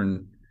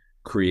turn,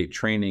 create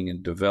training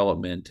and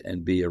development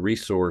and be a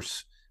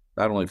resource,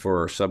 not only for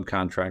our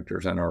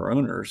subcontractors and our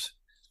owners,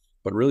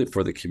 but really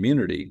for the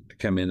community to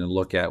come in and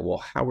look at, well,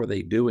 how are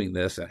they doing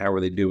this and how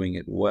are they doing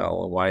it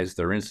well? And why is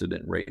their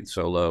incident rate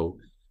so low?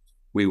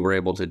 We were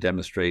able to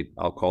demonstrate,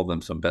 I'll call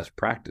them some best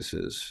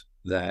practices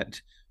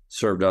that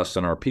served us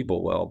and our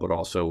people well, but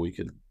also we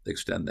could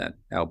extend that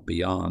out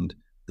beyond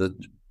the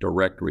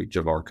direct reach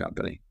of our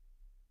company.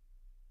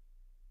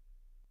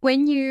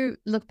 When you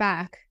look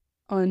back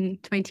on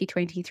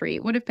 2023,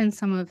 what have been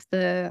some of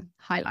the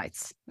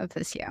highlights of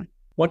this year?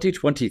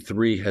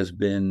 2023 has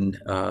been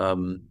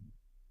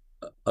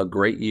a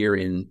great year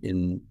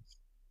in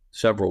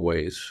several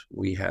ways.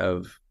 We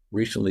have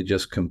recently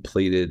just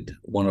completed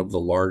one of the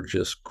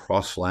largest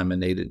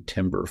cross-laminated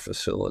timber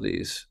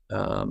facilities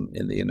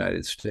in the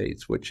United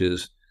States, which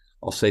is,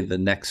 I'll say, the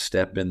next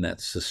step in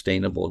that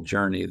sustainable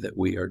journey that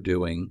we are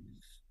doing.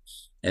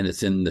 And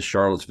it's in the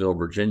Charlottesville,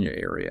 Virginia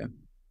area.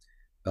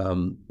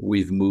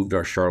 We've moved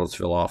our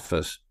Charlottesville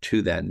office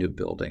to that new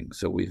building.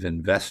 So we've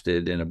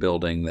invested in a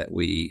building that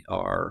we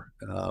are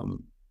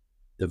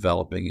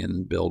developing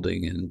and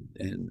building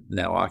and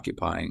now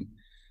occupying,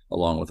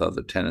 along with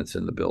other tenants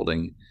in the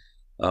building.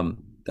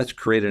 That's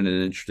created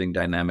an interesting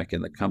dynamic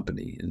in the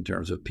company in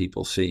terms of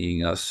people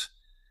seeing us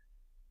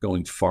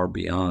going far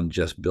beyond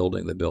just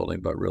building the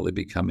building, but really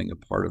becoming a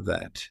part of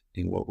that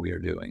in what we are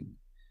doing.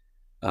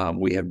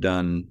 We have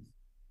done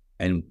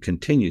and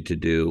continue to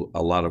do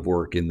a lot of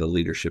work in the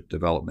leadership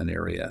development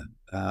area.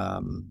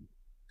 And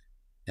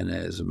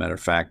as a matter of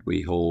fact,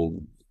 we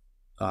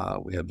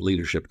have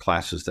leadership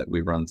classes that we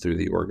run through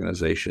the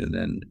organization,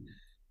 and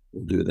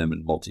we'll do them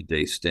in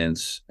multi-day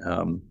stints.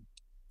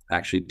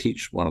 Actually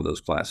teach one of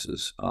those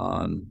classes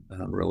on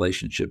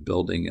relationship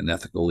building and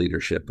ethical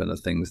leadership and the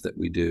things that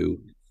we do.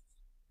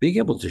 Being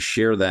able to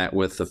share that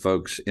with the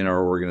folks in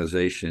our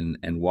organization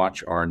and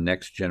watch our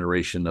next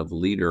generation of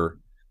leader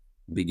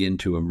begin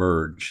to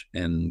emerge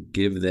and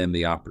give them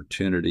the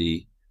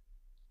opportunity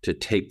to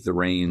take the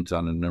reins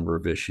on a number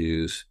of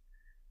issues,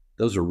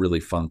 those are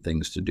really fun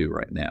things to do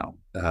right now.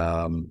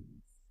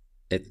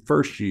 At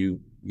first,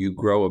 you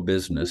grow a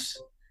business.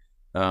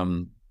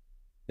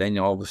 Then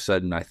all of a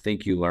sudden, I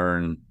think you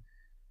learn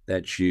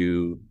that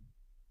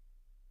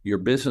your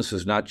business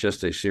is not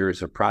just a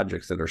series of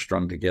projects that are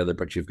strung together,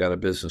 but you've got a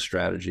business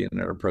strategy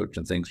and an approach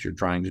and things you're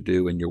trying to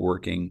do, and you're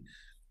working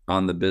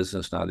on the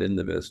business, not in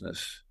the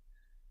business.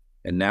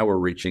 And now we're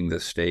reaching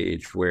this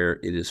stage where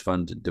it is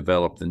fun to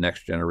develop the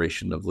next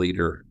generation of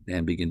leader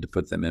and begin to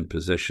put them in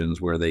positions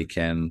where they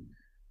can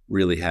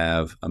really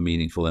have a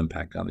meaningful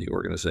impact on the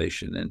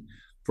organization. And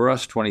for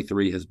us,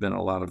 23 has been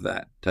a lot of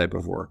that type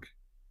of work.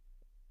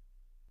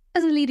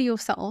 As a leader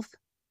yourself,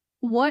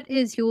 what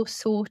is your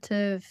sort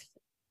of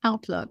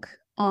outlook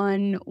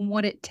on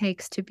what it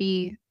takes to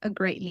be a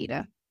great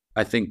leader?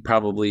 I think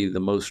probably the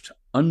most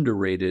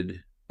underrated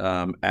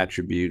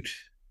attribute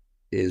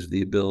is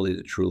the ability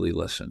to truly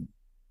listen.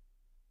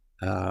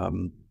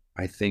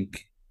 I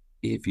think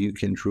if you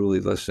can truly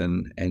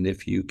listen and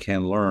if you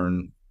can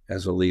learn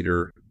as a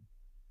leader,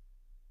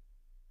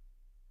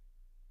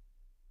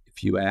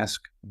 if you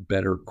ask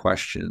better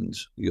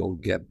questions, you'll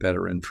get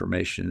better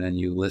information and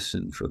you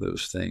listen for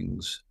those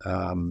things.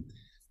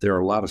 There are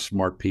a lot of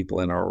smart people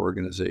in our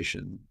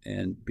organization,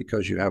 and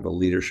because you have a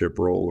leadership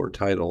role or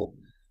title,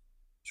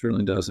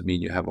 certainly doesn't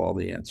mean you have all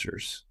the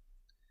answers.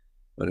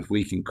 But if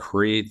we can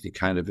create the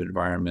kind of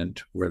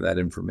environment where that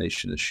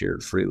information is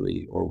shared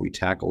freely, or we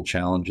tackle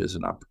challenges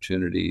and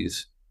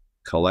opportunities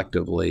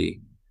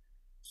collectively,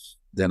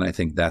 then I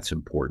think that's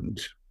important.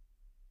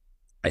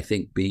 I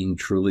think being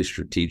truly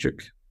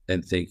strategic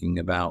and thinking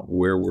about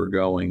where we're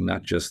going,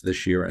 not just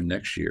this year and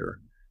next year,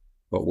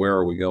 but where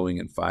are we going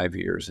in 5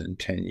 years and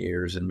 10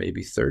 years and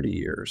maybe 30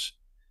 years?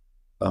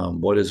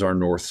 What is our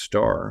North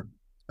Star?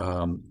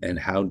 And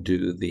how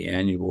do the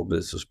annual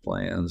business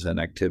plans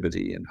and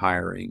activity and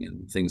hiring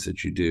and things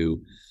that you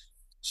do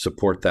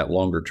support that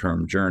longer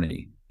term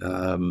journey?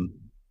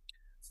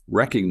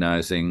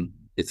 Recognizing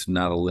it's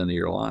not a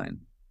linear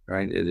line,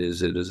 right? It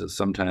is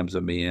sometimes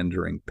a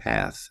meandering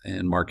path,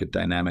 and market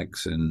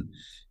dynamics and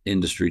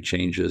industry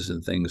changes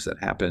and things that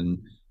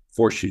happen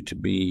force you to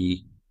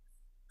be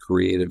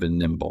creative and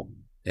nimble.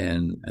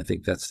 And I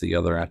think that's the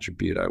other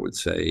attribute I would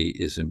say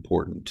is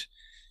important.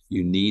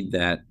 You need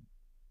that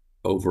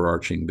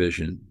overarching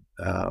vision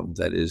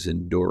that is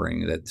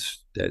enduring,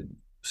 that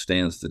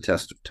stands the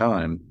test of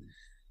time,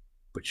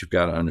 but you've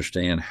got to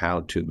understand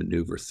how to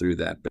maneuver through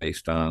that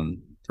based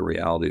on the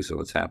realities of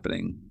what's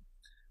happening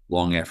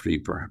long after you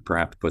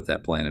perhaps put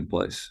that plan in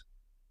place.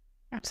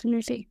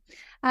 Absolutely.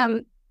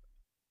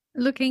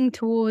 Looking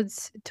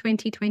towards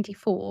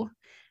 2024,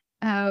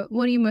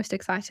 what are you most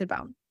excited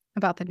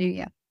about the new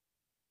year?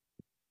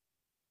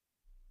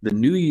 The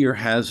new year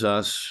has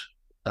us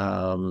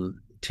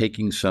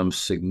taking some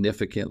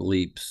significant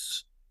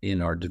leaps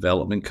in our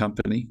development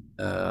company,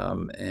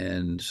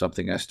 and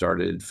something I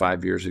started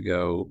 5 years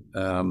ago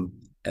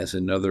as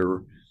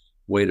another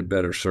way to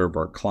better serve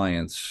our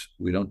clients.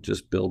 We don't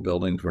just build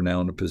buildings. We're now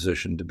in a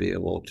position to be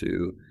able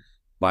to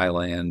buy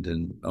land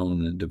and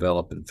own and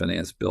develop and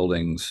finance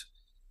buildings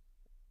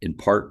in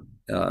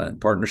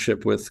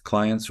partnership with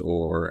clients,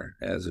 or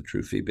as a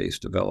true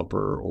fee-based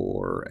developer,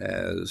 or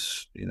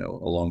as a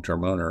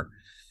long-term owner.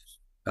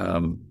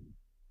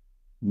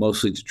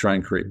 Mostly to try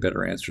and create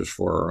better answers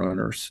for our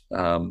owners.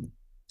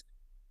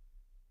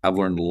 I've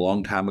learned a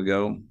long time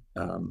ago,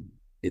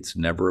 it's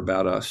never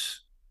about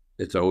us.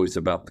 It's always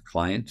about the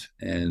client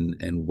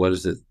and what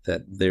is it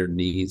that their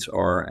needs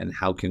are and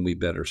how can we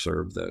better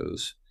serve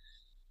those.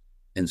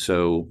 And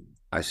so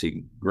I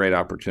see great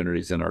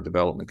opportunities in our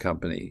development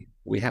company.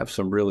 We have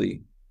some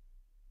really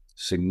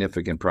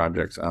significant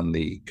projects on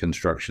the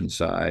construction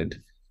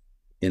side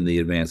in the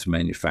advanced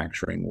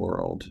manufacturing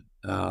world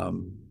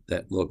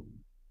that look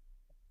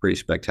pretty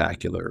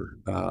spectacular.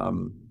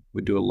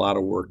 We do a lot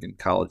of work in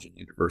college and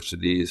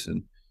universities,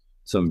 and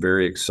some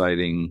very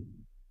exciting,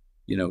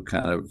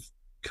 kind of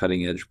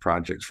cutting edge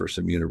projects for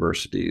some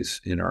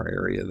universities in our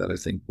area that I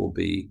think will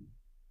be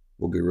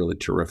really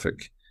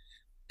terrific.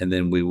 And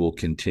then we will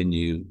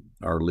continue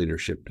our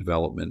leadership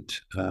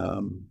development,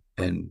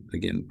 and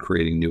again,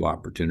 creating new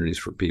opportunities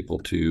for people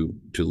to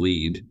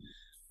lead.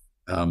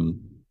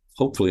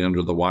 Hopefully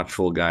under the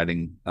watchful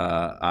guiding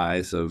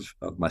eyes of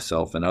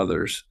myself and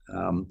others,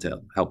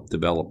 to help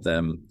develop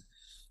them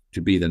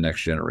to be the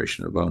next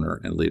generation of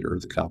owner and leader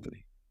of the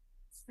company.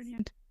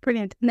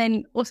 Brilliant. And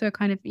then also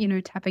kind of,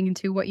 tapping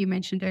into what you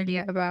mentioned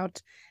earlier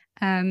about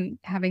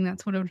having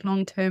that sort of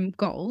long-term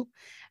goal.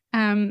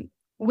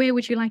 Where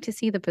would you like to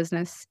see the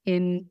business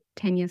in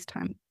 10 years'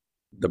 time?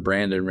 The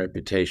brand and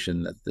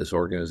reputation that this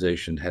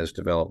organization has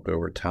developed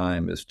over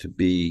time is to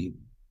be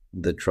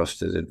the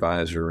trusted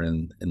advisor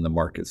in the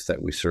markets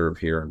that we serve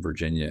here in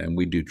Virginia. And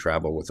we do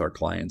travel with our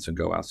clients and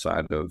go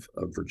outside of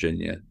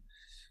Virginia.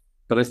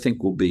 But I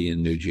think we'll be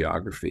in new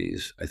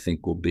geographies. I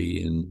think we'll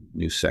be in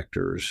new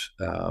sectors.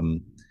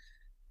 And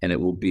it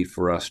will be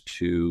for us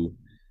to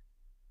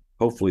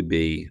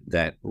hopefully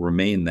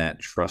remain that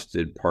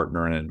trusted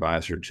partner and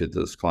advisor to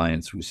those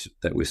clients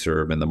that we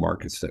serve and the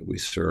markets that we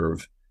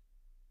serve,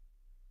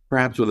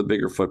 perhaps with a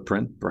bigger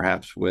footprint,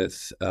 perhaps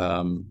with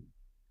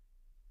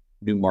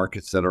new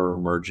markets that are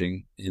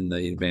emerging in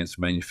the advanced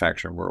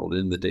manufacturing world,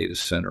 in the data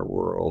center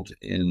world,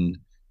 in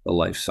the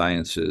life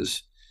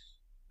sciences,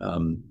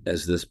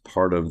 as this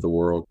part of the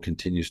world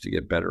continues to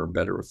get better and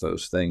better with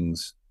those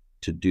things,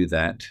 to do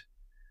that,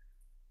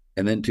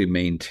 and then to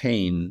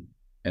maintain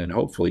and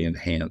hopefully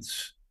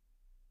enhance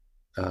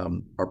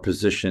our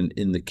position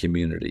in the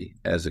community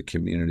as a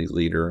community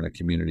leader and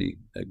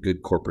a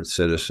good corporate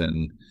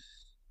citizen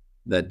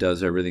that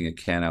does everything it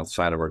can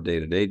outside of our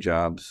day-to-day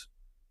jobs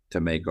to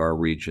make our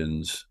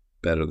regions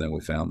better than we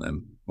found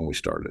them when we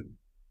started.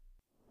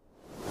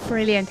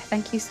 Brilliant.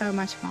 Thank you so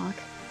much, Mark.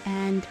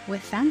 And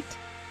with that,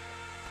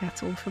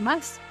 that's all from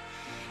us.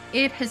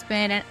 It has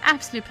been an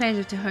absolute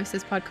pleasure to host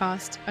this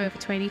podcast over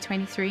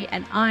 2023,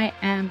 and I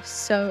am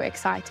so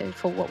excited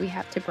for what we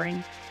have to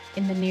bring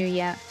in the new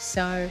year.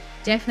 So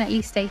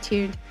definitely stay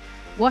tuned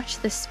watch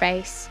this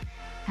space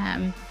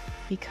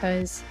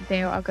because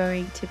there are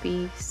going to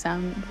be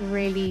some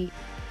really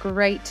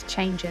great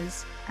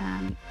changes.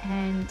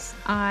 And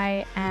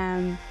I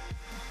am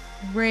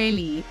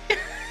really,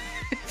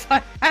 if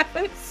I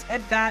haven't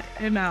said that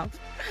enough,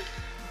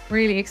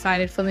 really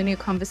excited for the new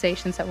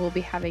conversations that we'll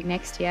be having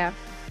next year,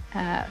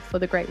 for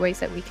the great ways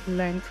that we can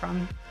learn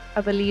from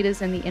other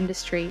leaders in the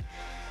industry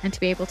and to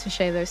be able to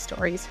share those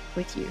stories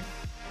with you.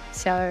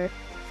 So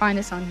find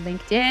us on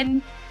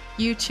LinkedIn,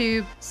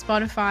 YouTube,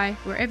 Spotify,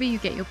 wherever you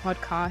get your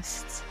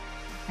podcasts,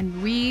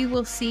 and we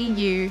will see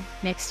you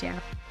next year.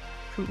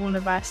 From all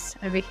of us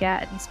over here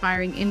at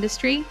Inspiring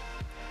Industry,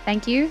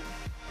 thank you,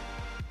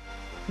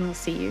 and we'll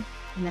see you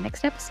in the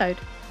next episode.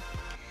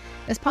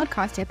 This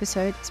podcast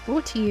episode is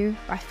brought to you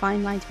by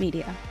Fine Line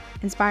Media.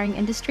 Inspiring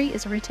Industry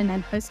is written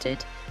and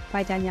hosted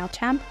by Danielle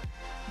Champ.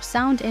 Our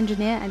sound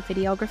engineer and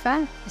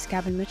videographer is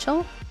Gavin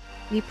Mitchell.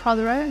 Lee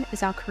Prothero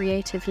is our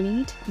creative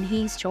lead, and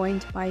he's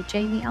joined by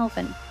Jamie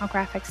Alvin, our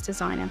graphics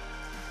designer.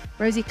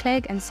 Rosie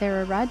Clegg and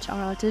Sarah Rudge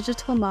are our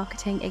digital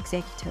marketing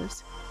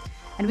executives.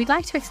 And we'd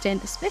like to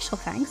extend a special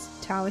thanks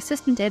to our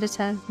assistant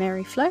editor,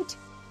 Mary Float,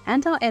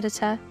 and our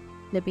editor,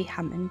 Libby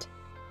Hammond.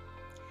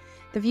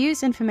 The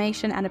views,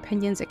 information, and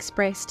opinions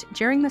expressed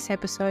during this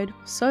episode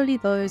are solely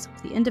those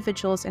of the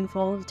individuals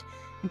involved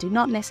and do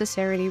not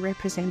necessarily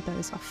represent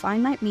those of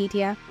Fine Line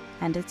Media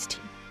and its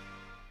team.